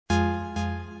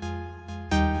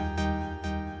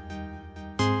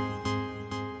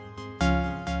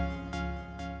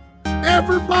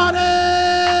Everybody,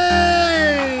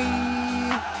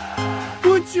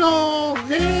 put your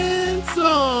hands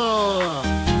up.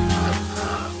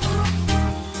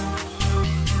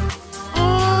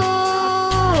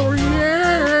 Oh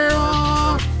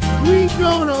yeah, we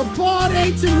gonna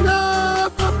party tonight.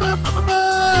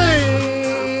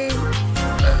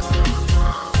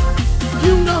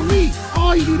 You know me,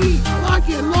 all you need. Like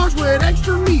it large with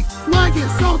extra meat. Like it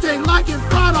sauteed, like it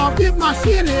fried. I'll dip my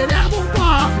shit in apple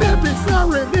pie. Pep and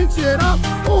stir it, mix it up.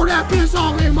 Pour that piss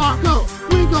all in my cup.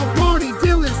 We gon' party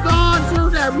till it's done.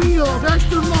 Serve that meal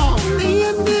extra long.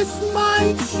 And this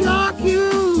might shock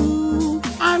you.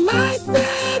 I like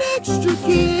that extra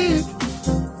kick.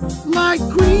 Like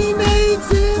green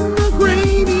eggs in the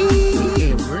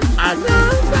gravy. I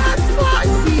love that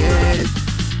spicy.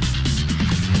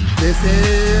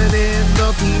 Listen in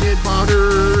the peanut butter.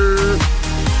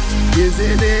 Is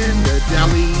it in the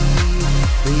deli?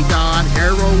 We got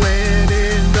heroin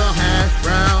in the hash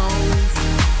browns.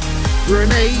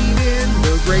 Grenade in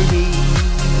the gravy.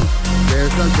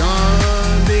 There's a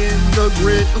gun in the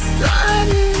grit. A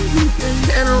stunning you can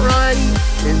generate.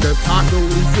 In the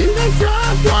tacos, in the dry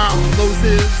wild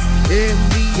roses. In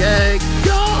the egg,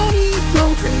 Johnny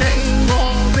broken name.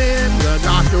 All in the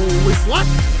nacho is what?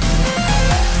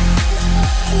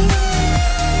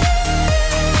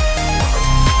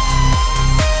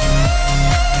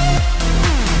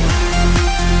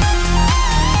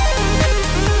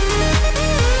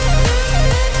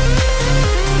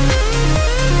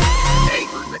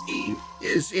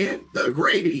 Is in the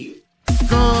gravy.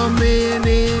 Coming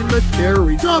in the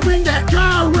cherry, dropping that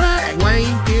direct.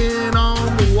 Wanking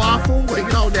on the waffle,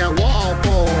 waking on that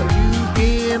waffle. You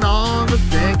get on the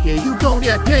pancake, you go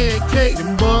that pancake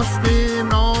and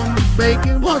busting on the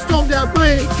bacon. Bust on that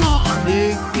bacon,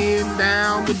 licking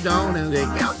down the donut,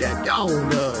 lick out that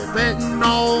donut.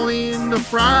 Fentanyl in the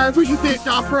fries, where you picked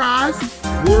our fries.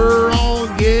 We're all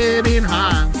getting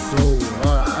high, so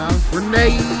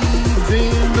grenades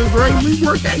in the gravy,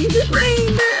 we're getting the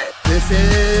gravy.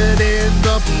 Listen in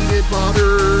the peanut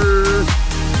butter.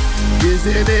 Is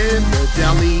it in the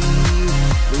deli?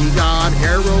 We got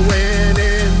heroin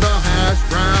in the hash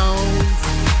browns.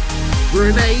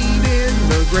 Grenade in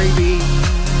the gravy.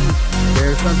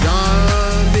 There's a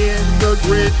gun in the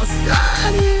grit. A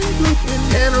stunning looking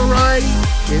Tannerite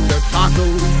in the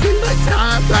tacos. In the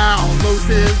time bound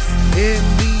Moses. In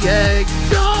the egg.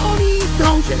 Johnny,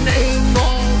 don't you name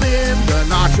all in the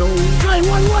nachos. Hey,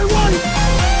 wait.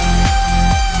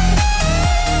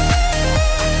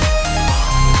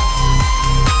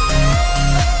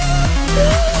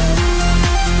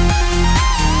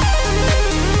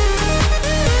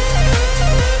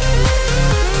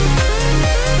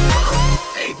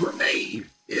 A grenade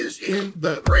is in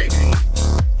the gravy.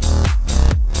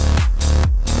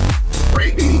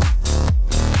 Gravy.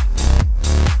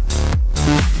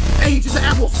 Age is the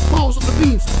apples, balls on the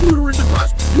beans, gluten in the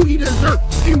crust, doogie dessert,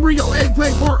 embryo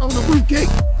eggplant part on the fruitcake.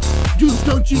 Juice,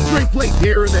 don't cheat, drink plate,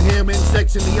 hair in the ham and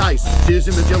sex in the ice. Jizz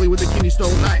in the jelly with the kidney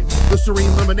stone knife. The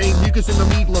serene lemonade, mucus in the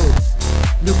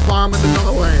meatloaf. New bomb in the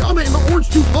colorway. I'm in the orange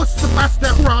juice, plus the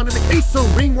macaron in the CaseOh,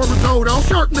 ringworm risotto.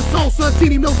 Shark in the salsa,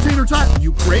 teeny milk tater tot.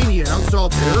 Ukrainian,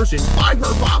 unsolved Persian,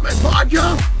 fiber bomb and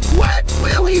vodka. Wet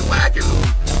Willy Wagyu,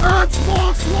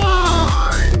 Xbox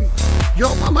Live. Yo,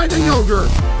 I'm the yogurt.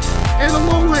 And the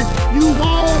moment you've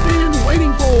all been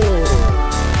waiting for.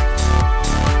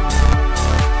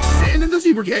 Sitting in the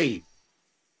zebra cave.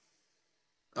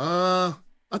 I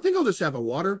think I'll just have a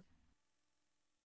water.